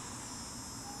car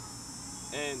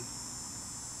and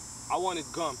I wanted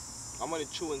gum. I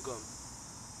wanted chewing gum.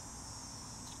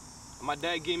 And my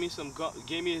dad gave me some gum,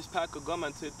 gave me his pack of gum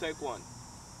and said, take one.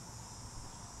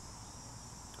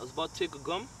 I was about to take a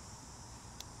gum,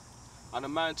 and the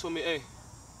man told me, hey,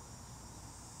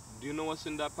 do you know what's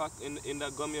in that pack, in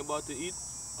that gum you're about to eat?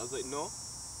 I was like, no.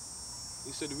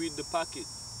 He said, read the packet.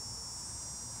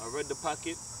 I read the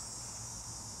packet.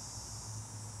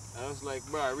 And I was like,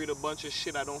 bro, I read a bunch of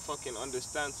shit I don't fucking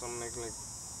understand. So I'm like,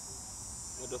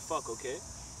 what the fuck, okay?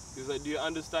 He's like, do you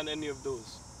understand any of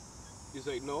those? He's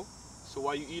like, no. So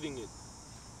why are you eating it?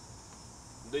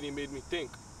 Then he made me think.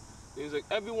 Then he's like,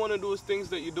 every one of those things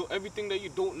that you don't, everything that you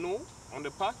don't know on the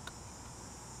pack,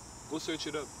 go search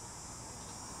it up.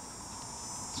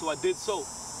 So I did so.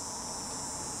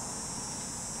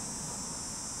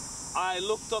 I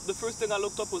looked up, the first thing I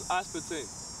looked up was aspartame.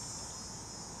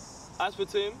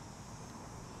 Aspartame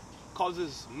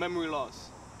causes memory loss,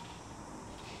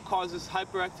 causes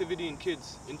hyperactivity in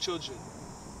kids, in children,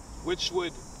 which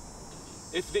would,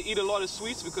 if they eat a lot of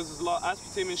sweets, because there's a lot of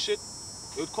aspartame and shit,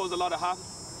 it would cause a lot of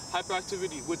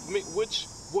hyperactivity, which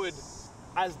would,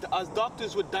 as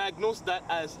doctors would diagnose that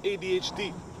as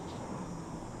ADHD,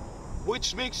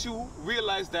 which makes you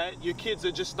realize that your kids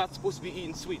are just not supposed to be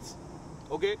eating sweets.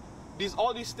 Okay?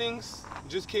 All these things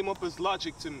just came up as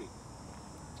logic to me.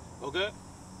 Okay?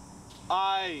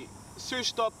 I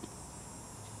searched up.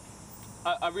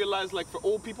 I realized, like, for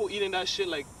old people eating that shit,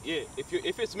 like, yeah,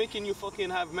 if it's making you fucking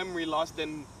have memory loss,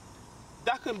 then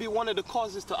that can be one of the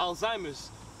causes to Alzheimer's,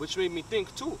 which made me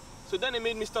think too. So then it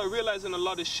made me start realizing a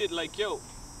lot of shit, like, yo,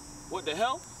 what the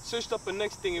hell? Searched up the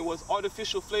next thing, it was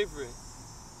artificial flavoring.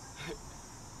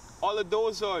 All of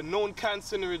those are known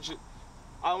carcinogen.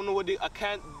 I don't know what they,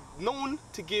 known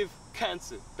to give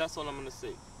cancer. That's all I'm gonna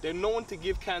say. They're known to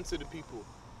give cancer to people.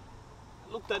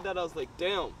 I looked at that, I was like,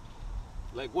 damn.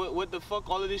 Like, what the fuck?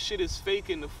 All of this shit is fake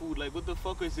in the food. Like, what the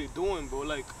fuck is they doing, bro?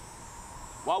 Like,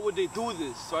 why would they do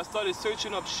this? So I started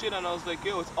searching up shit and I was like,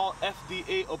 yo, it's all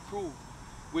FDA approved.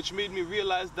 Which made me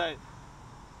realize that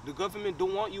the government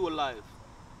don't want you alive.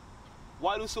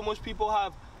 Why do so much people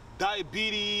have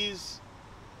diabetes?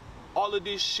 All of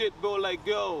this shit, bro. Like,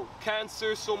 yo,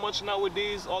 cancer so much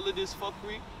nowadays, all of this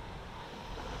fuckery.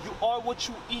 You are what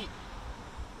you eat.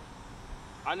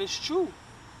 And it's true.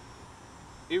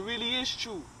 It really is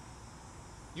true.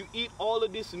 You eat all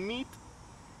of this meat,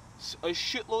 a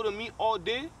shitload of meat all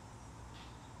day,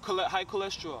 high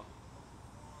cholesterol,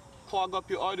 clog up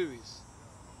your arteries.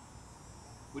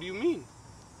 What do you mean?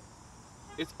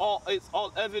 It's all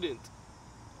evident.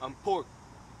 I'm pork.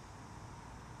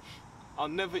 I'll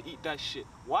never eat that shit.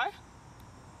 Why?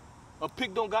 A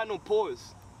pig don't got no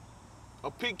pores.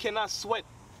 A pig cannot sweat.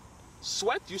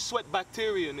 Sweat? You sweat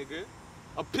bacteria, nigga.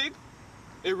 A pig,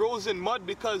 it rolls in mud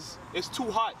because it's too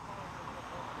hot.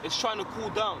 It's trying to cool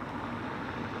down.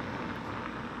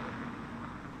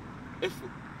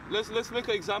 Let's make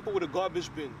an example with a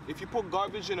garbage bin. If you put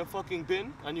garbage in a fucking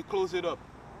bin and you close it up,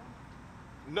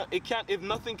 if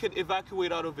nothing can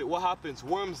evacuate out of it, what happens?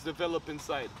 Worms develop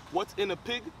inside. What's in a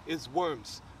pig is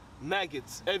worms,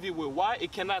 maggots everywhere. Why?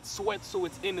 It cannot sweat, so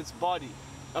it's in its body.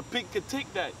 A pig could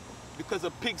take that because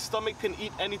a pig's stomach can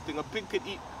eat anything. A pig could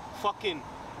eat fucking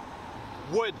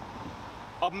wood,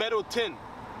 a metal tin.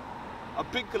 A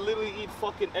pig could literally eat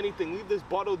fucking anything. Leave this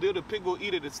bottle there, the pig will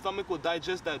eat it. Its stomach will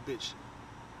digest that bitch.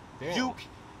 Damn.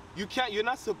 You can't. You're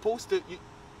not supposed to.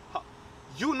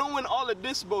 You knowing all of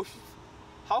this, bro.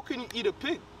 How can you eat a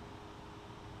pig?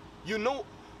 You know,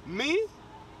 me,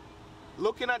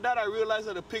 looking at that, I realized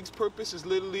that a pig's purpose is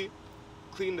literally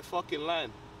clean the fucking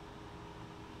land.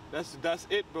 That's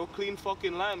it, bro. Clean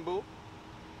fucking land, bro.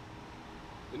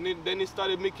 And then it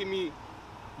started making me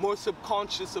more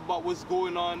subconscious about what's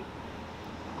going on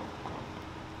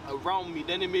around me.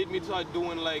 Then it made me start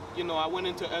doing, like, you know, I went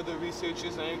into other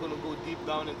researches. I ain't gonna go deep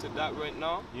down into that right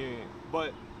now. Yeah.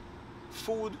 But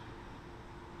food,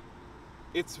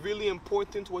 it's really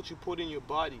important what you put in your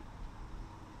body.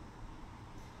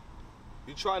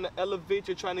 You're trying to elevate,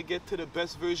 you're trying to get to the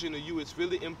best version of you. It's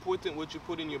really important what you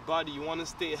put in your body. You want to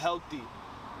stay healthy.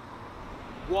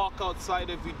 Walk outside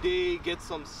every day, get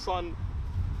some sun,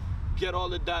 get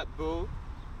all of that, bro.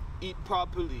 Eat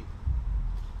properly.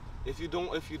 If you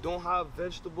don't have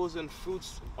vegetables and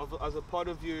fruits as a part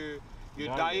of your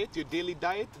diet, your daily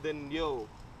diet, then yo,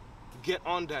 get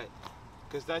on that.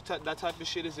 Because that type of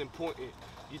shit is important.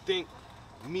 You think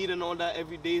meat and all that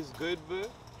every day is good, bro?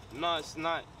 No, it's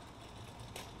not.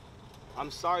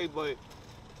 I'm sorry, but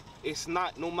it's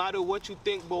not. No matter what you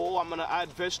think, bro, oh, I'm going to add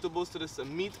vegetables to this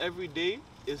meat every day,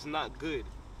 is not good.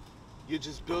 You're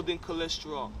just building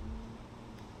cholesterol.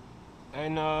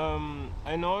 And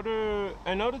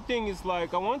another thing is,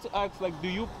 like, I want to ask, like, do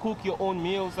you cook your own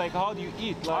meals? Like, how do you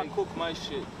eat? Like, I cook my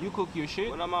shit. You cook your shit?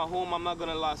 When I'm at home, I'm not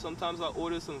gonna lie. Sometimes I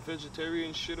order some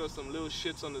vegetarian shit or some little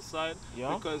shits on the side.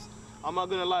 Yeah. Because I'm not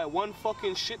gonna lie, one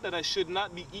fucking shit that I should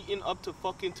not be eating up to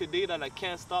fucking today that I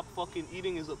can't stop fucking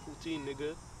eating is a poutine,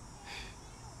 nigga.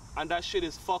 And that shit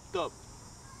is fucked up.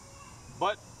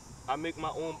 But I can make my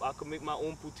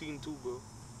own poutine too, bro.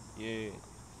 Yeah.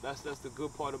 That's the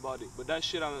good part about it. But that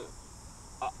shit,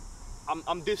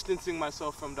 I'm distancing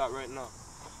myself from that right now.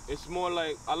 It's more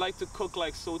like, I like to cook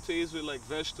like sautés with like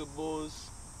vegetables.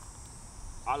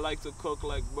 I like to cook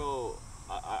like, bro,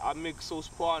 I make sauce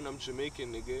pois and I'm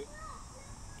Jamaican, nigga.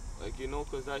 Like, you know,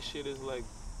 cause that shit is like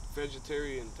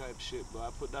vegetarian type shit, but I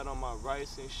put that on my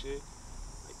rice and shit.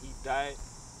 I eat that.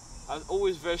 There's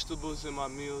always vegetables in my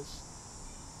meals.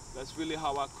 That's really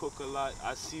how I cook a lot.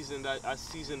 I season that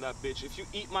bitch. If you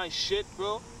eat my shit,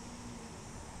 bro,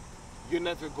 you're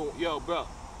never going, yo, bro,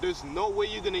 there's no way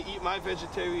you're gonna eat my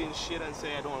vegetarian shit and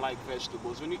say I don't like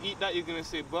vegetables. When you eat that, you're gonna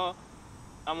say, bro,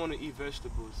 I wanna eat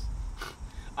vegetables.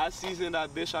 I season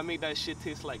that bitch, I make that shit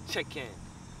taste like chicken.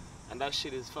 And that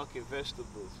shit is fucking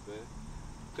vegetables, man.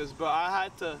 Cause, bro, I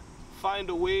had to find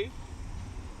a way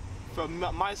for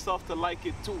myself to like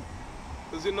it too.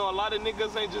 Cause you know a lot of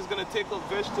niggas ain't just gonna take up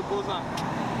vegetables and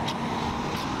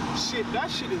shit. That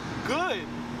shit is good.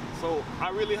 So I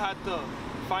really had to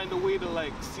find a way to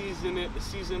like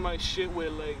season my shit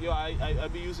with like yo. I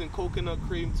be using coconut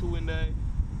cream too in there.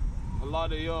 A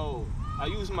lot of yo. I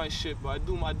use my shit, but I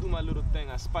do my little thing.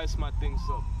 I spice my things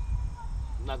up.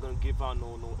 I'm not gonna give out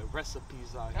no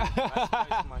recipes out here. I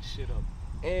spice my shit up.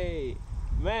 Hey,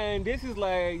 man, this is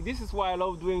why I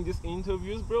love doing these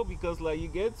interviews, bro, because like you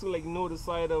get to like know the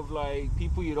side of like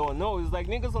people you don't know. It's like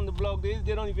niggas on the block,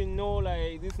 they don't even know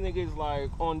like this nigga is like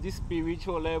on this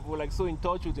spiritual level, like so in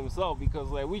touch with himself, because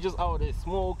like we just out there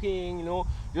smoking, you know,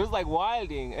 just like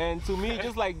wilding. And to me,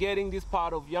 just like getting this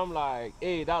part of you, I'm like,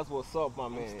 hey, that's what's up, my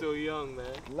man. I'm still young, man.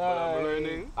 Like, But I'm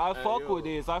learning. I fuck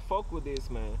with this,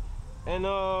 man. And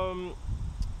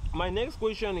my next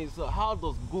question is, how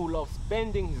does Goo love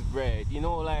spending his bread? You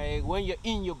know, like when you're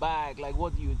in your bag, like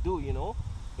what do, you know?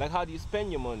 Like how do you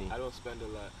spend your money? I don't spend a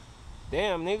lot.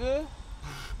 Damn, nigga.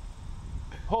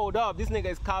 Hold up, this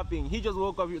nigga is capping. He just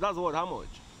woke up, that's what, how much?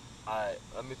 Alright,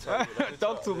 let me tell you.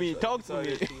 Talk to me.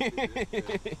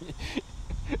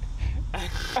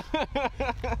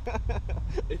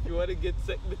 If you want to get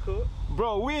technical,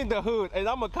 Bro, we in the hood and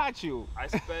I'ma catch you. I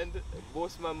spend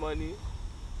most of my money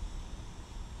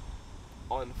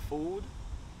on food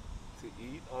to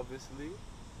eat, obviously,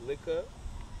 liquor,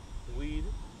 weed.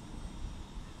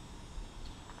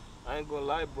 I ain't gonna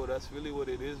lie, bro, that's really what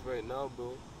it is right now,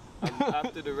 bro.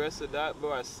 After the rest of that,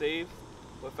 bro, I save.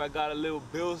 But if I got a little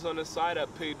bills on the side, I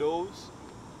pay those.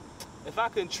 If I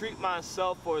can treat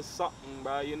myself or something,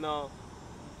 bro, you know,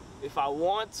 if I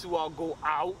want to, I'll go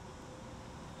out.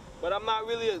 But I'm not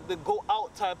really the go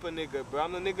out type of nigga, bro.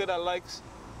 I'm the nigga that likes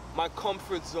my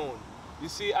comfort zone. You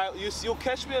see, you'll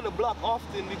catch me on the block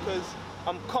often because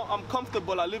I'm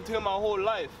comfortable. I lived here my whole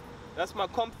life. That's my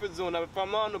comfort zone. If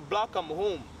I'm not on the block, I'm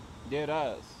home. Dead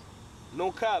ass.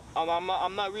 No cap.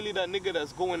 I'm not really that nigga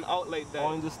that's going out like that.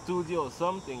 Or in the studio or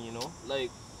something, you know?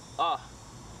 Like,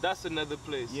 that's another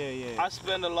place. Yeah. I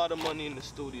spend a lot of money in the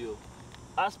studio.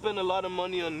 I spend a lot of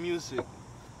money on music.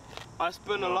 I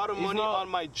spend a lot of money on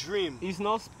my dream. It's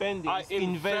not spending, it's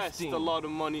invest investing. a lot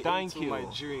of money into my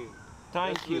dream.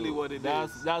 That's really what it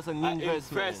is. That's an investment. I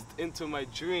invest into my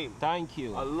dream. Thank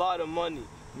you. A lot of money.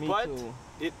 Me but too.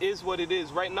 It is what it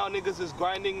is. Right now, niggas is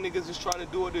grinding. Niggas is trying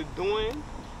to do what they're doing.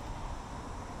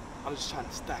 I'm just trying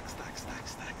to stack.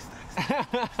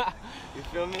 You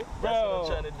feel me? Bro, that's what I'm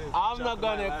trying to do. I'm not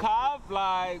gonna cop.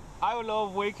 Like, I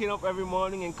love waking up every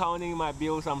morning and counting my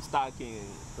bills I'm stacking.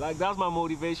 Like, that's my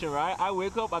motivation, right? I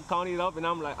wake up, I count it up, and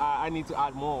I'm like, I need to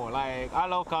add more. Like, I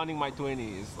love counting my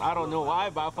 20s. I don't know why,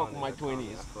 but I fuck with my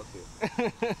 20s. Fuck it.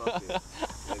 Fuck it.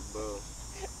 Like, bro,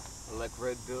 I like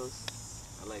red bills,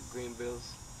 I like green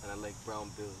bills, and I like brown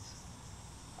bills.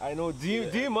 I know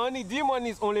D money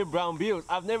is only brown bills.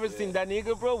 I've never seen that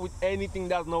nigga, bro, with anything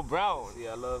that's not brown. See,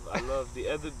 I love the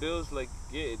other bills. Like,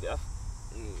 yeah, you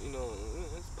know,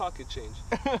 it's pocket change,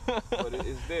 but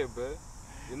it's there, bro.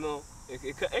 You know,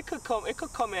 it could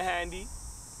come in handy.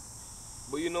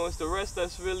 But you know, it's the rest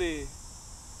that's really,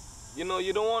 you know,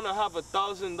 you don't want to have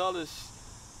 $1,000,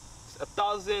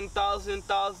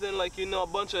 $1,000, like, you know, a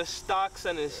bunch of stocks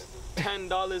and it's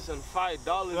 $10 and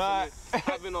 $5 right. and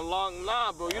having a long,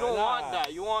 nah, bro, you don't want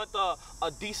that. You want a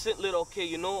decent little, okay,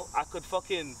 you know, I could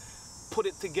fucking put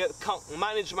it together,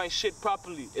 manage my shit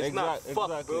properly. It's not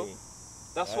fucked, bro.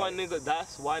 That's why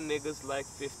niggas like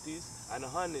 50s and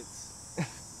 100s.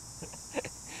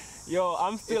 Yo,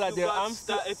 I'm still at there.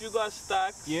 If you got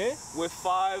stacks with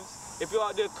fives, if you're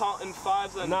out there counting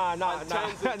fives and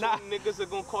tens and 20 niggas are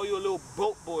gonna call you a little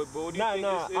broke boy, bro. What do you think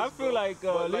this is, I feel like,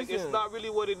 like, it's not really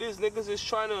what it is. Niggas is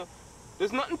trying to,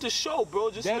 there's nothing to show,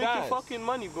 bro. Just make your fucking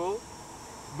money, bro.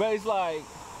 But it's like,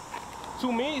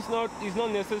 to me, it's not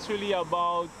necessarily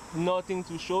about nothing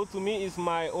to show. To me, it's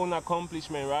my own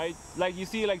accomplishment, right? Like, you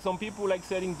see, like, some people like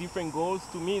setting different goals.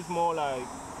 To me, it's more like,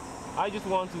 I just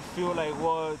want to feel like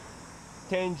what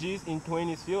 10 G's in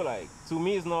 20s feel like. To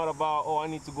me, it's not about, oh, I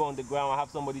need to go on the ground, I have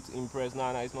somebody to impress.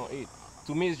 Nah, it's not it.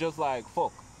 To me, it's just like,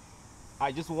 fuck.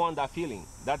 I just want that feeling.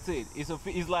 That's it. It's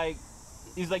like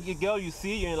a girl you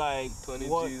see, you're like, 20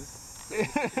 what? G's.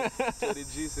 20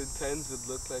 G's and 10s would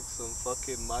look like some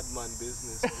fucking madman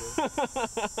business, bro.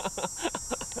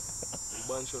 A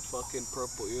bunch of fucking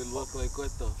purple. You look like,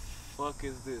 what the fuck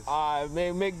is this?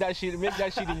 Make that shit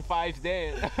in 5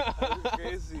 then. That's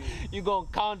crazy. You gonna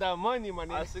count that money, man.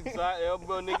 That's exactly,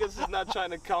 bro. Niggas is not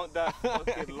trying to count that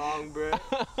fucking long, bro.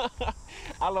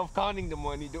 I love counting the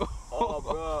money, though. Oh,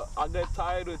 bro, I get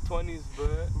tired with 20s, bro.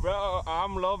 Bro,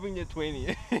 I'm loving your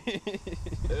 20.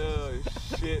 Oh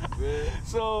shit, bro.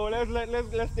 So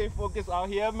let's stay focused out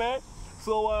here, man.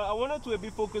 So I wanted to a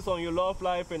bit focus on your love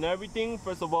life and everything.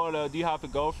 First of all, do you have a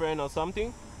girlfriend or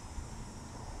something?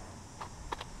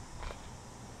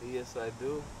 Yes, I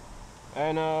do.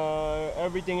 And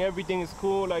everything is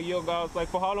cool. Like yo guys, like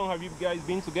for how long have you guys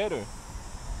been together?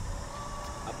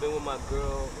 I've been with my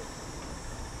girl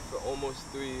for almost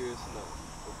 3 years now.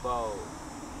 About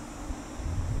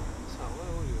what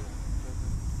are you?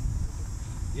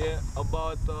 Yeah,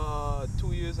 about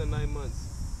 2 years and 9 months.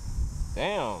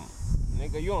 Damn,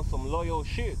 nigga, you on some loyal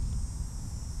shit.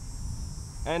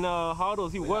 And how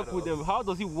does he work with them? How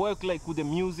does he work like with the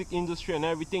music industry and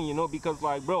everything? You know, because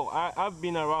like, bro, I've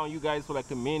been around you guys for like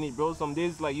a minute, bro. Some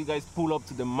days like you guys pull up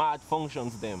to the mad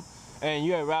functions, them, and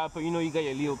you're a rapper. You know, you got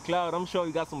your little cloud. I'm sure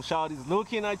you got some shawties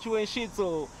looking at you and shit.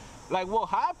 So, like, what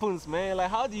happens, man? Like,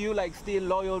 how do you like stay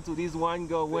loyal to this one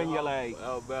girl when you're like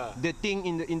the thing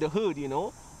in the hood? You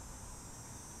know?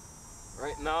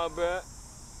 Right now, bruh,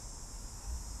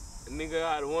 a nigga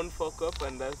had one fuck up,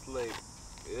 and that's like.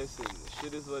 Listen,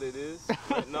 shit is what it is.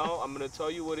 Right now, I'm gonna tell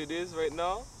you what it is right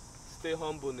now. Stay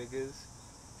humble, niggas.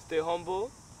 Stay humble.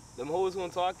 Them hoes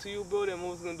gonna talk to you, bro. Them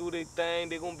hoes gonna do their thing.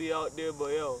 They gonna be out there, but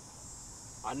yo,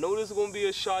 I know there's gonna be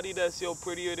a shawty that's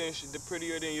prettier than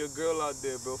your girl out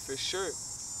there, bro, for sure.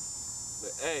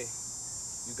 But hey,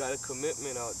 you got a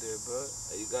commitment out there, bro.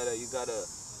 You gotta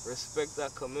respect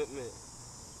that commitment.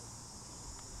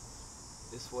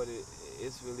 It's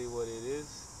really what it is.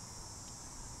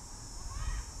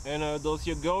 And does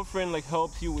your girlfriend like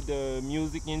help you with the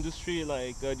music industry?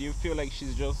 Like, do you feel like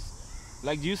she's just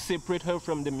like, do you separate her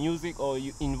from the music or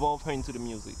you involve her into the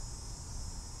music?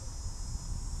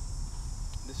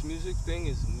 This music thing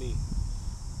is me.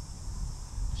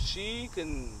 She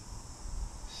can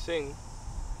sing.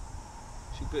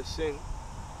 She could sing,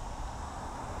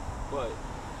 but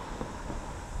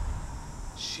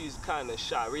she's kind of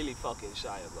shy, really fucking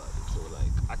shy about it. So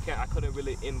like, I couldn't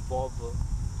really involve her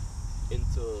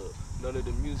into none of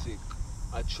the music.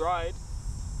 I tried.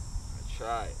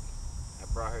 I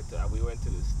brought her to, we went to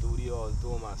the studio, I was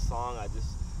doing my song, I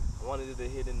wanted her to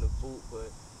hit in the boot, but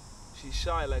she's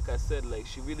shy, like I said, like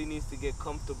she really needs to get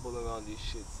comfortable around this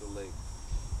shit, so like,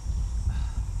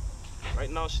 right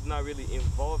now she's not really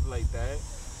involved like that.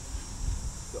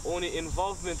 The only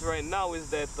involvement right now is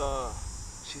that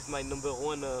she's my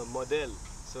 #1 model.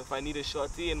 So if I need a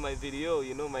shorty in my video,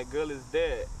 you know, my girl is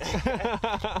there.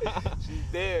 She's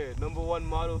there, #1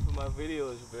 model for my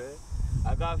videos, bruh.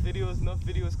 I got enough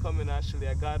videos coming actually.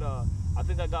 I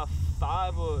think I got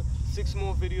 5 or 6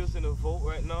 more videos in the vault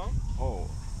right now. Oh.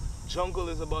 Jungle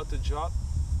is about to drop.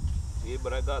 Yeah,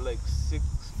 but I got like 6,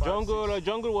 5, Jungle, 6.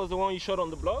 Jungle was the one you shot on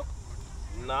the block?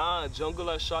 Nah, Jungle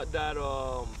I shot that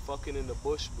fucking in the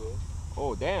bush, bro.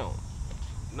 Oh, damn.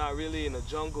 Not really in the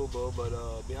jungle, bro, but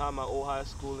behind my old high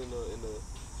school in the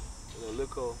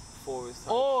liquor forest.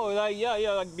 Oh, like yeah,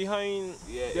 like behind.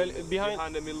 Yeah,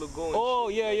 behind the middle lagoon. Oh,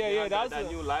 yeah. That's that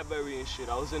new library and shit.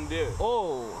 I was in there.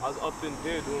 Oh. I was up in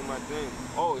there doing my thing.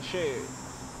 Oh shit.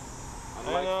 And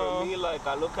like for me, like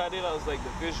I look at it, I was like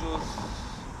the visuals.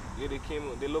 Yeah,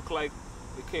 they look like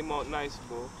they came out nice,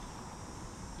 bro.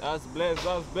 That's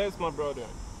blessed, my brother.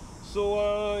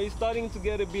 So it's starting to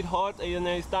get a bit hot and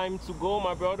it's time to go,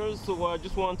 my brothers. So I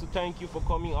just want to thank you for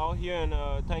coming out here and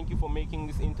thank you for making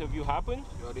this interview happen.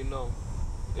 You already know.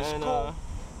 It's and cool.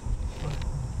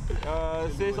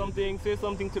 say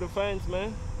something to the fans,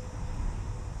 man.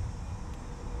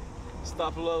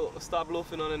 Stop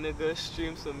loafing on a nigga,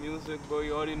 stream some music, bro.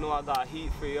 You already know I got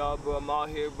heat for y'all, bro. I'm out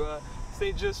here, bro. This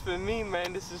ain't just for me,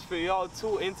 man. This is for y'all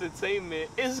too. Entertainment.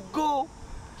 It's cool.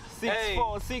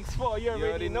 6'4", you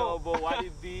already know. But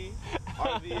YDB,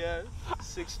 RBF,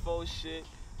 6'4" shit.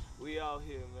 We out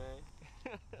here, man.